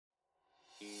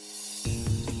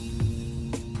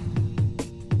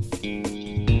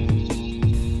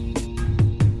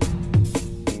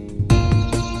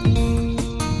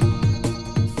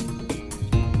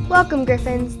Welcome,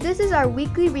 Griffins. This is our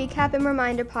weekly recap and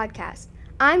reminder podcast.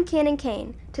 I'm Cannon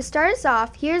Kane. To start us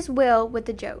off, here's Will with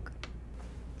the joke.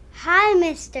 Hi,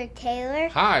 Mr. Taylor.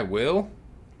 Hi, Will.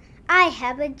 I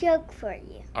have a joke for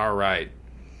you. All right.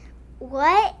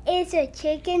 What is a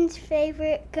chicken's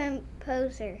favorite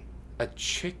composer? A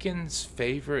chicken's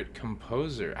favorite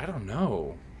composer? I don't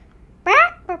know.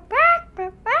 Bark, bark, bark,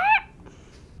 bark, bark.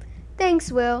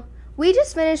 Thanks, Will. We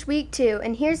just finished week 2,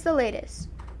 and here's the latest.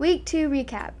 Week 2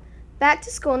 recap. Back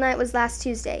to school night was last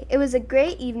Tuesday. It was a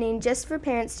great evening just for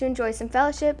parents to enjoy some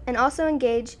fellowship and also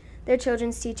engage their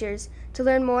children's teachers to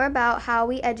learn more about how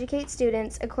we educate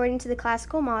students according to the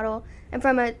classical model and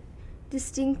from a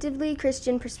distinctively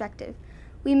Christian perspective.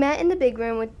 We met in the big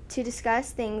room to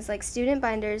discuss things like student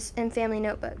binders and family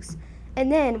notebooks.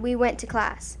 And then we went to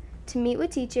class to meet with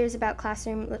teachers about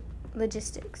classroom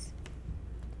logistics.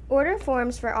 Order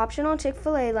forms for optional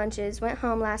Chick-fil-A lunches went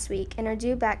home last week and are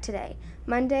due back today,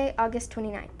 Monday, August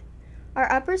 29th. Our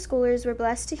upper schoolers were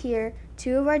blessed to hear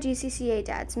two of our GCCA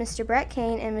dads, Mr. Brett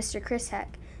Kane and Mr. Chris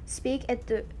Heck, speak at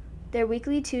their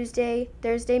weekly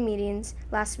Thursday meetings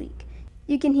last week.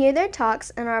 You can hear their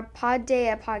talks on our Pod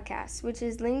Dea podcast, which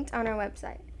is linked on our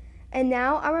website. And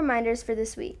now our reminders for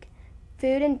this week.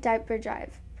 Food and diaper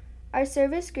drive. Our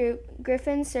service group,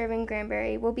 Griffin Serving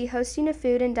Granbury, will be hosting a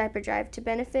food and diaper drive to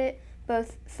benefit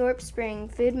both Thorpe Spring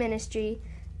Food Ministry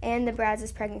and the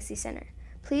Brazos Pregnancy Center.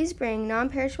 Please bring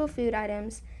non-perishable food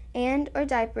items and or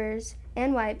diapers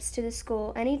and wipes to the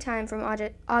school anytime from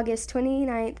August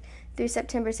 29th through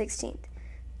September 16th.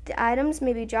 The items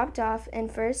may be dropped off in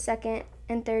 1st, 2nd,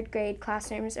 and 3rd grade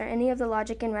classrooms or any of the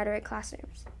logic and rhetoric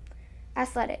classrooms.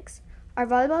 Athletics. Our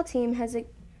volleyball team has a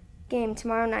game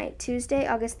tomorrow night, Tuesday,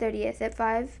 August 30th at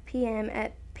 5 p.m.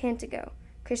 at Pantago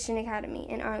Christian Academy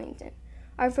in Arlington.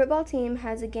 Our football team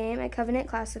has a game at Covenant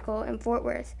Classical in Fort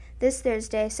Worth this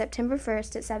Thursday, September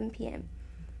 1st at 7 p.m.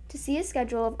 To see a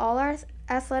schedule of all our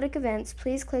athletic events,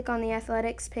 please click on the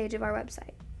athletics page of our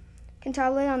website.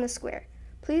 Cantabile on the Square.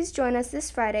 Please join us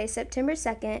this Friday, September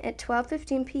 2nd at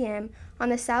 12:15 p.m. on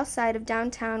the south side of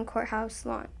downtown Courthouse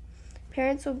lawn.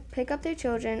 Parents will pick up their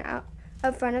children out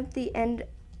up front of the end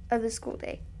of the school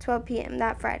day, 12 p.m.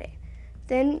 that Friday.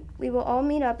 Then we will all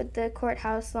meet up at the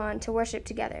courthouse lawn to worship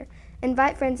together.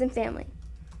 Invite friends and family.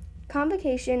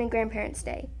 Convocation and Grandparents'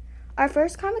 Day. Our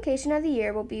first convocation of the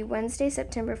year will be Wednesday,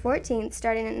 September 14th,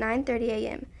 starting at 9:30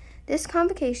 a.m. This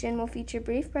convocation will feature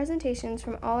brief presentations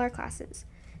from all our classes.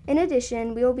 In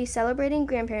addition, we will be celebrating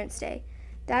Grandparents' Day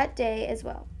that day as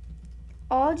well.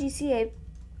 All GCCA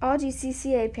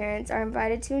parents are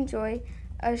invited to enjoy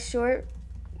a short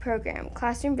program,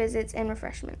 classroom visits, and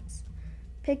refreshments.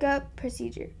 Pickup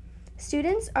procedure.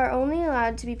 Students are only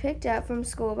allowed to be picked up from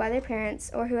school by their parents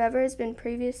or whoever has been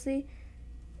previously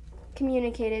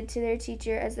communicated to their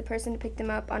teacher as the person to pick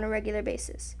them up on a regular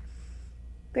basis.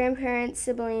 Grandparents,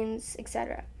 siblings,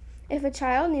 etc. If a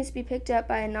child needs to be picked up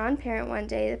by a non-parent one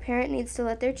day, the parent needs to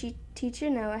let their teacher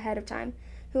know ahead of time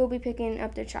who will be picking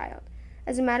up their child.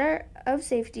 As a matter of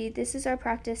safety, this is our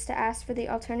practice to ask for the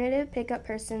alternative pickup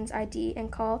person's ID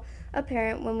and call a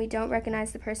parent when we don't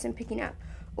recognize the person picking up,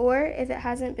 or if it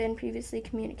hasn't been previously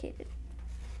communicated.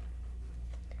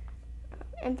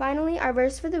 And finally, our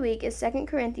verse for the week is 2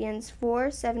 Corinthians 4,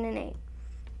 7, and 8.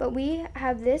 But we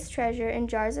have this treasure in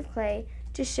jars of clay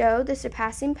to show the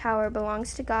surpassing power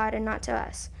belongs to God and not to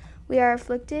us. We are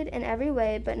afflicted in every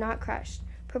way but not crushed,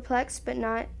 perplexed but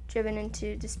not driven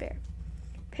into despair.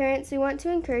 Parents, we want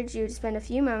to encourage you to spend a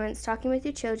few moments talking with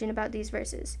your children about these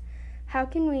verses. How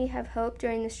can we have hope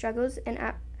during the struggles and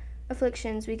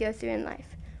afflictions we go through in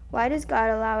life? Why does God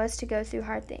allow us to go through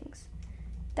hard things?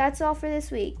 That's all for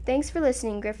this week. Thanks for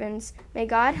listening, Griffins. May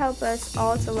God help us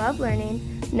all to love learning,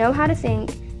 know how to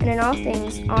think, and in all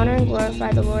things honor and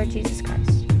glorify the Lord Jesus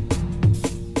Christ.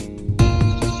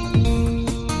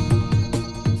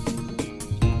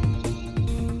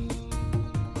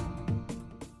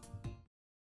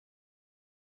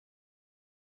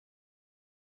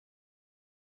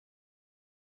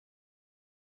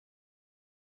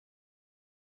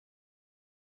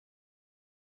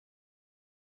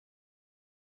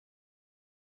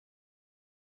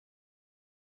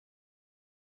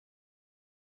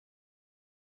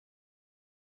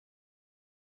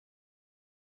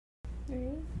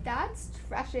 That's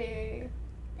trashy.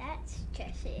 That's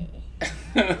trashy.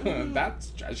 That's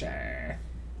treasure.